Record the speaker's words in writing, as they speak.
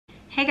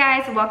Hey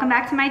guys, welcome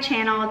back to my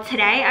channel.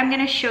 Today I'm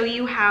gonna show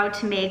you how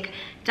to make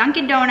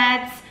Dunkin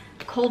Donuts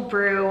cold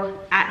brew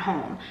at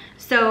home.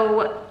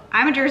 So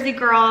I'm a Jersey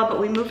girl, but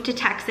we moved to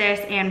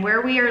Texas, and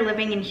where we are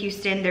living in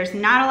Houston, there's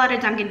not a lot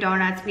of Dunkin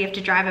Donuts. We have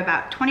to drive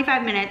about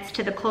 25 minutes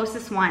to the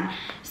closest one.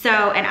 So,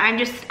 and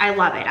I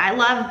love it. I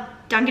love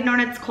Dunkin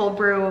Donuts cold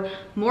brew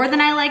more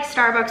than I like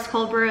Starbucks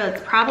cold brew.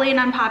 It's probably an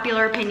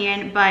unpopular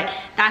opinion, but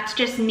that's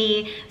just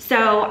me.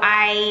 So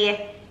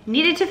I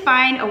needed to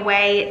find a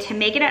way to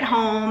make it at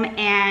home,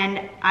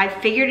 and I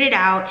figured it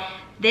out.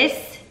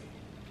 This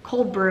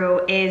cold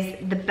brew is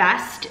the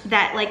best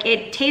that, like,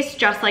 it tastes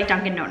just like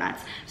Dunkin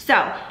Donuts. So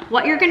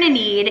what you're gonna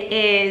need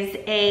is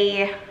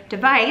a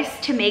device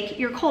to make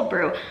your cold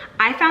brew.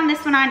 I found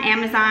this one on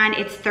Amazon.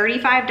 It's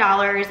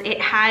 $35.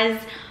 It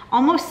has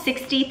almost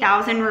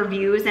 60,000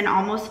 reviews and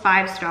almost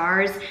 5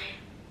 stars.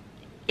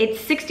 It's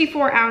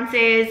 64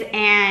 ounces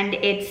and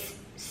it's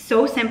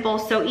so simple,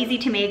 so easy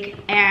to make,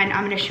 and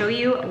I'm gonna show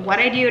you what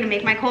I do to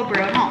make my cold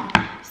brew at home.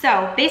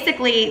 So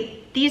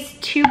basically, these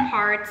two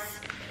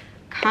parts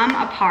come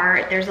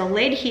apart. There's a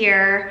lid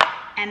here,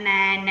 and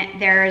then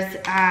there's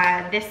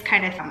this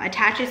kind of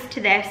attaches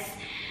to this.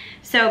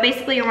 So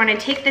basically you wanna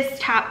take this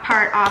top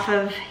part off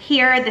of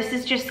here. This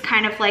is just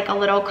kind of like a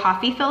little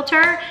coffee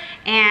filter,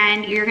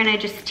 and you're gonna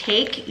just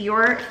take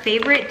your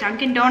favorite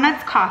Dunkin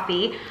Donuts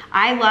coffee.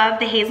 I love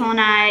the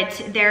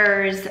hazelnut.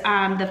 There's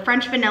the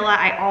French vanilla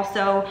I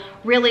also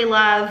really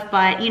love,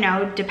 but you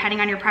know, depending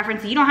on your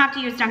preference, you don't have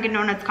to use Dunkin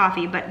Donuts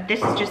coffee, but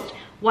this is just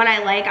what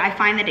I like. I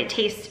find that it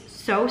tastes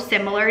so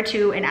similar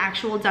to an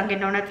actual Dunkin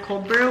Donuts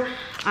cold brew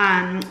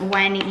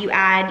when you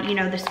add, you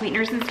know, the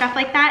sweeteners and stuff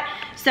like that.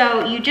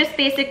 So you just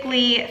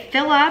basically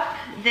fill up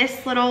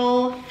this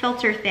little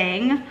filter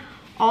thing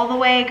all the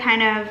way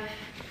kind of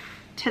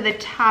to the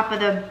top of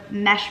the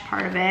mesh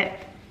part of it.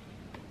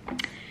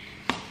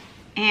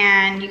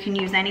 And you can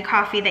use any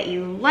coffee that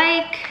you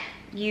like.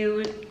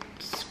 You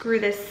screw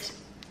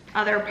this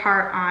other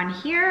part on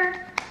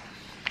here,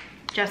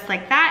 just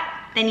like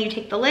that. Then you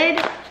take the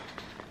lid,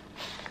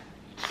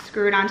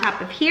 screw it on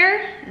top of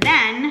here.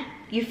 Then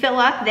you fill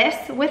up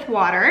this with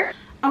water.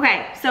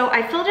 Okay, so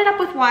I filled it up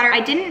with water. I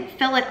didn't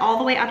fill it all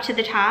the way up to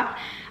the top.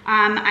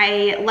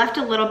 I left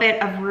a little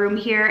bit of room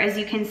here, as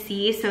you can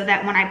see, so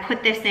that when I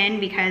put this in,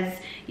 because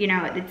you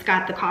know it's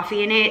got the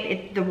coffee in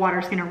it, the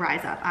water's gonna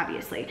rise up,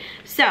 obviously.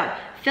 So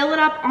fill it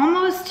up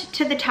almost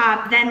to the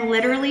top. Then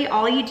literally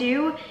all you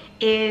do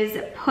is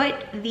put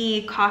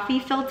the coffee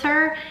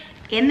filter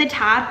in the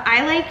top.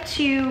 I like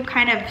to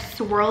kind of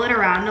swirl it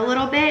around a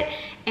little bit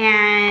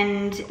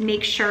and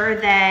make sure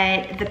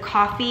that the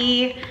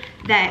coffee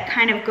that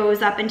kind of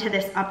goes up into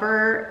this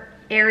upper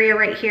area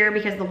right here,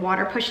 because the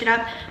water pushed it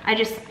up, I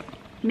just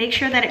make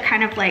sure that it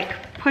kind of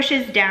like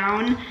pushes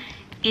down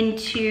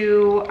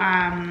into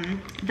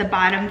the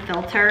bottom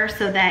filter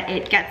so that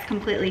it gets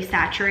completely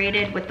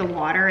saturated with the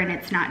water and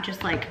it's not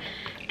just like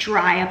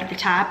dry up at the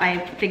top.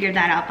 I figured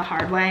that out the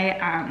hard way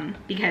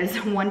because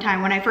one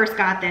time when I first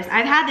got this,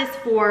 I've had this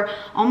for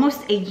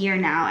almost a year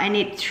now, and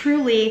it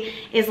truly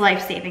is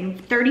life-saving.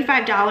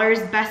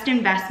 $35, best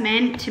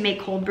investment to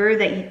make cold brew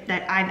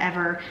that I've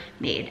ever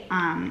made.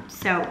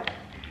 So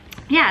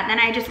yeah, then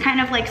I just kind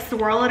of like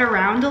swirl it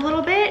around a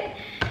little bit,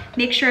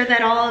 make sure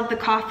that all of the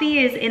coffee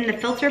is in the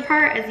filter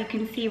part. As you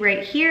can see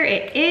right here,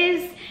 it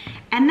is.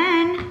 And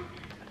then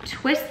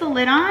twist the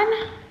lid on.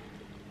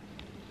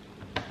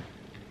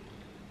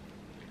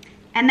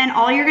 And then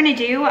all you're gonna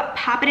do,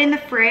 pop it in the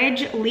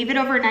fridge, leave it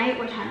overnight.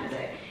 What time is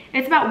it?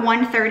 It's about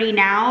 1:30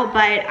 now,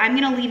 but I'm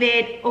gonna leave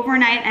it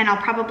overnight, and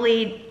I'll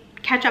probably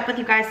catch up with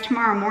you guys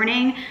tomorrow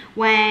morning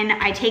when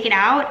I take it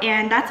out,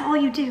 and that's all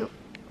you do.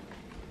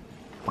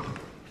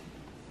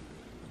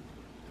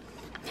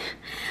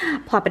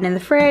 Plop it in the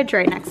fridge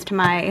right next to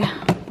my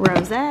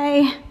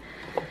rosé.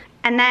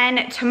 And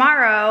then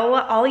tomorrow,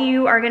 all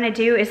you are gonna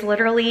do is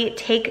literally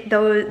take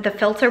the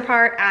filter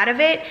part out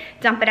of it,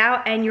 dump it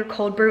out, and your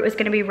cold brew is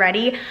gonna be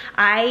ready.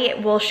 I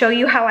will show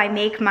you how I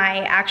make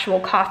my actual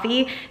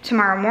coffee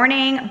tomorrow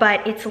morning,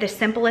 but it's the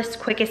simplest,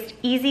 quickest,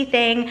 easy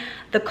thing.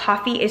 The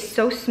coffee is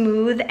so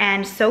smooth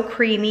and so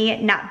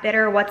creamy, not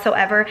bitter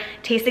whatsoever.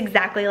 Tastes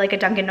exactly like a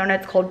Dunkin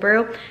Donuts cold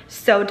brew.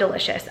 So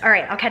delicious. All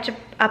right, I'll catch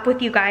up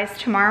with you guys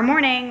tomorrow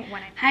morning.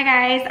 Hi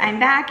guys, I'm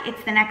back.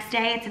 It's the next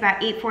day. It's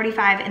about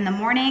 8:45 in the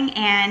morning,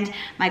 and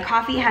my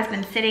coffee has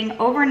been sitting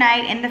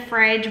overnight in the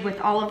fridge with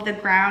all of the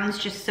grounds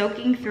just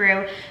soaking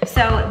through.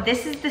 So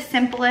this is the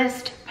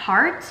simplest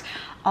part.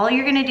 All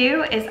you're gonna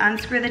do is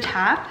unscrew the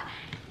top,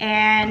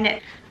 and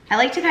I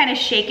like to kind of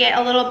shake it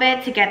a little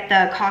bit to get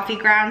the coffee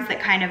grounds that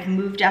kind of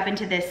moved up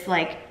into this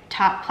like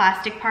top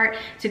plastic part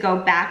to go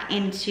back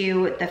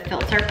into the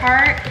filter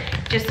part,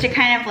 just to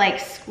kind of like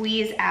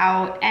squeeze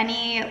out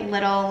any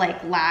little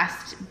like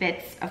last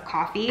bits of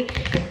coffee.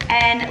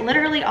 And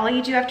literally all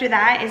you do after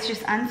that is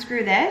just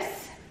unscrew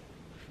this.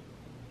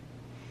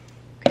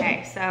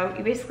 Okay, so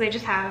you basically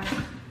just have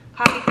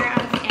coffee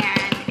grounds,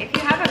 and if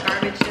you have a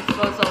garbage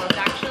disposal, it's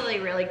actually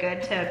really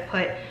good to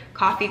put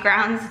coffee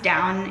grounds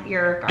down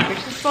your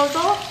garbage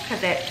disposal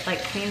because it like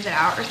cleans it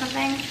out or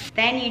something.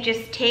 Then you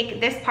just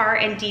take this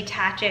part and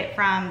detach it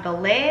from the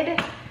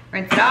lid,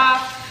 rinse it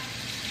off,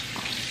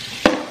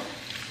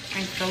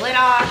 rinse the lid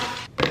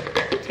off,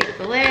 take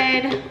the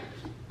lid,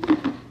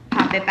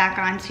 pop it back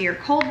onto your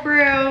cold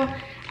brew.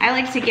 I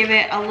like to give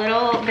it a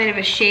little bit of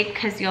a shake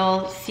because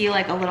you'll see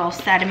like a little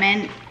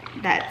sediment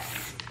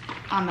that's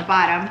on the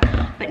bottom.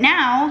 But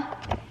now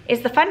is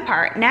the fun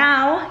part.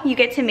 Now you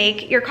get to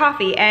make your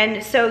coffee,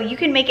 and so you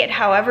can make it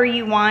however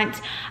you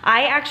want.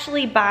 I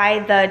actually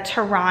buy the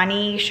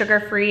Torani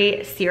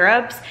sugar-free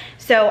syrups,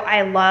 so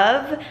I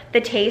love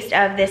the taste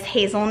of this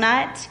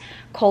hazelnut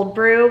cold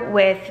brew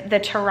with the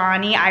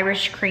Torani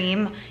Irish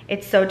cream.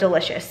 It's so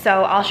delicious.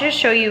 So I'll just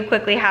show you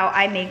quickly how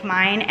I make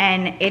mine,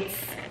 and it's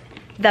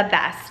the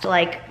best.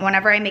 Like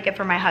whenever I make it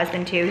for my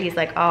husband too, he's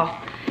like, oh,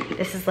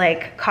 this is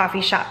like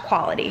coffee shop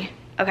quality.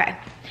 Okay,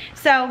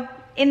 so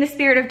in the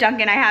spirit of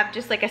Dunkin', I have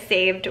just like a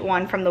saved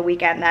one from the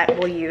weekend that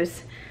we'll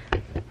use.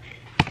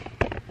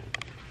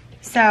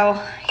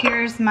 So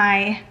here's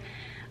my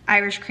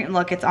Irish cream.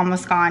 Look, it's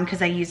almost gone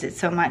because I use it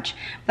so much.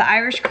 The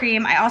Irish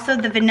cream,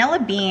 the vanilla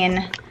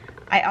bean,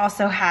 I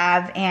also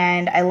have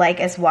and I like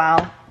as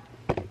well.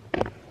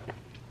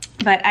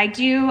 But I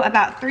do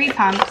about 3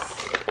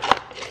 pumps,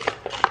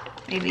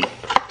 maybe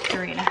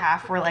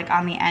 3.5. We're like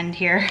on the end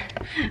here.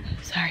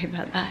 Sorry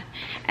about that.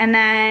 And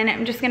then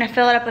I'm just gonna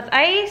fill it up with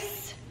ice.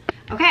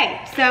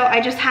 Okay, so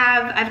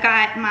I've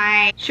got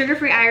my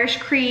sugar-free Irish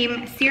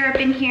cream syrup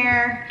in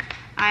here.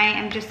 I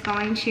am just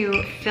going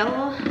to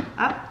fill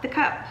up the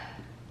cup.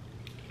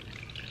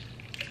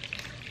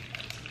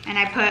 And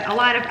I put a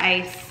lot of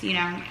ice, you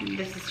know,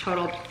 this is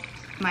total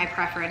my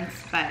preference,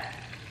 but.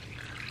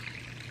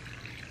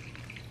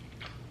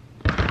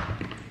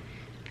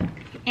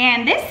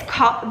 And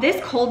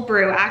this cold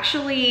brew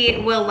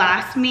actually will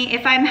last me,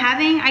 if I'm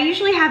having, I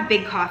usually have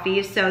big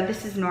coffees, so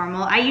this is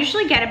normal. I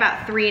usually get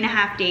about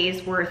 3.5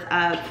 days worth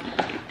of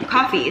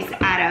coffees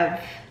out of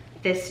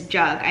this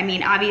jug. I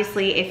mean,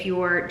 obviously if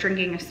you're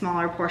drinking a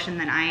smaller portion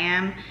than I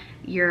am,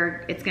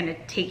 it's gonna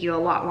take you a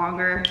lot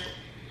longer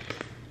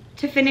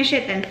to finish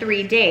it than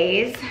 3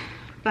 days,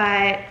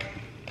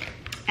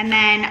 and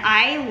then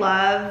I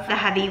love the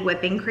heavy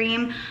whipping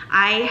cream.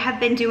 I have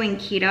been doing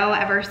keto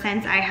ever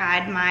since I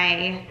had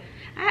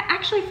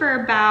actually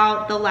for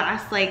about the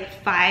last like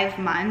 5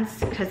 months,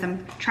 because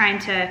I'm trying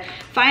to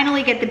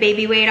finally get the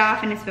baby weight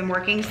off and it's been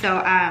working.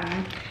 So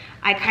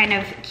I kind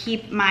of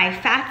keep my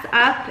fats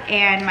up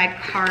and my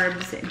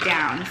carbs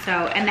down. So,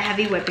 and the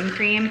heavy whipping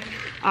cream,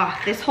 oh,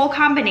 this whole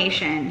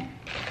combination,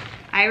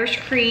 Irish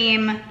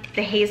cream,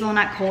 the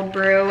hazelnut cold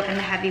brew, and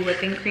the heavy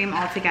whipping cream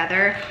all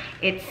together,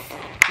 it's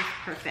just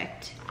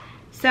perfect.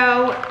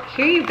 So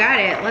here you got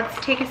it. Let's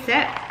take a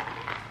sip.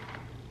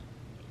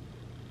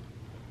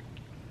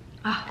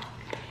 Oh,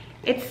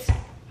 it's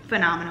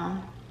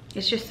phenomenal.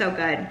 It's just so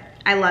good.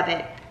 I love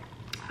it.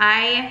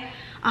 I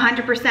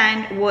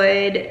 100%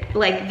 would,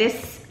 like,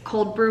 this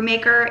cold brew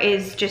maker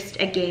is just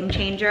a game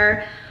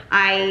changer.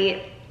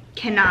 I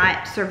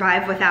cannot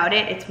survive without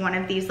it. It's one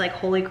of these like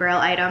holy grail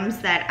items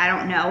that I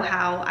don't know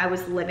how I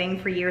was living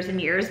for years and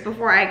years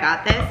before I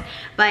got this,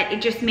 but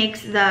it just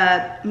makes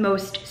the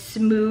most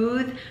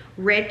smooth,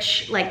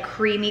 rich, like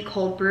creamy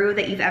cold brew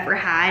that you've ever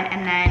had.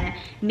 And then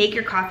make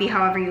your coffee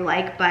however you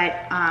like,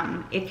 but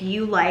if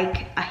you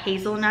like a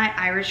hazelnut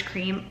Irish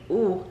cream,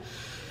 ooh,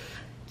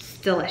 it's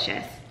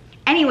delicious.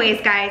 Anyways,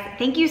 guys,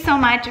 thank you so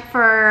much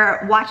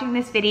for watching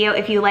this video.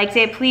 If you liked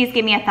it, please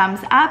give me a thumbs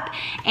up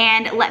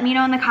and let me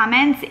know in the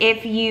comments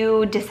if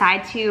you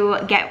decide to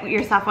get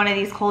yourself one of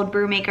these cold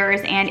brew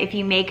makers and if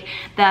you make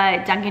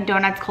the Dunkin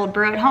Donuts cold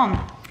brew at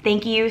home.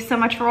 Thank you so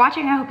much for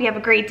watching. I hope you have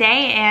a great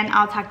day and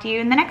I'll talk to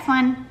you in the next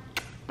one.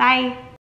 Bye.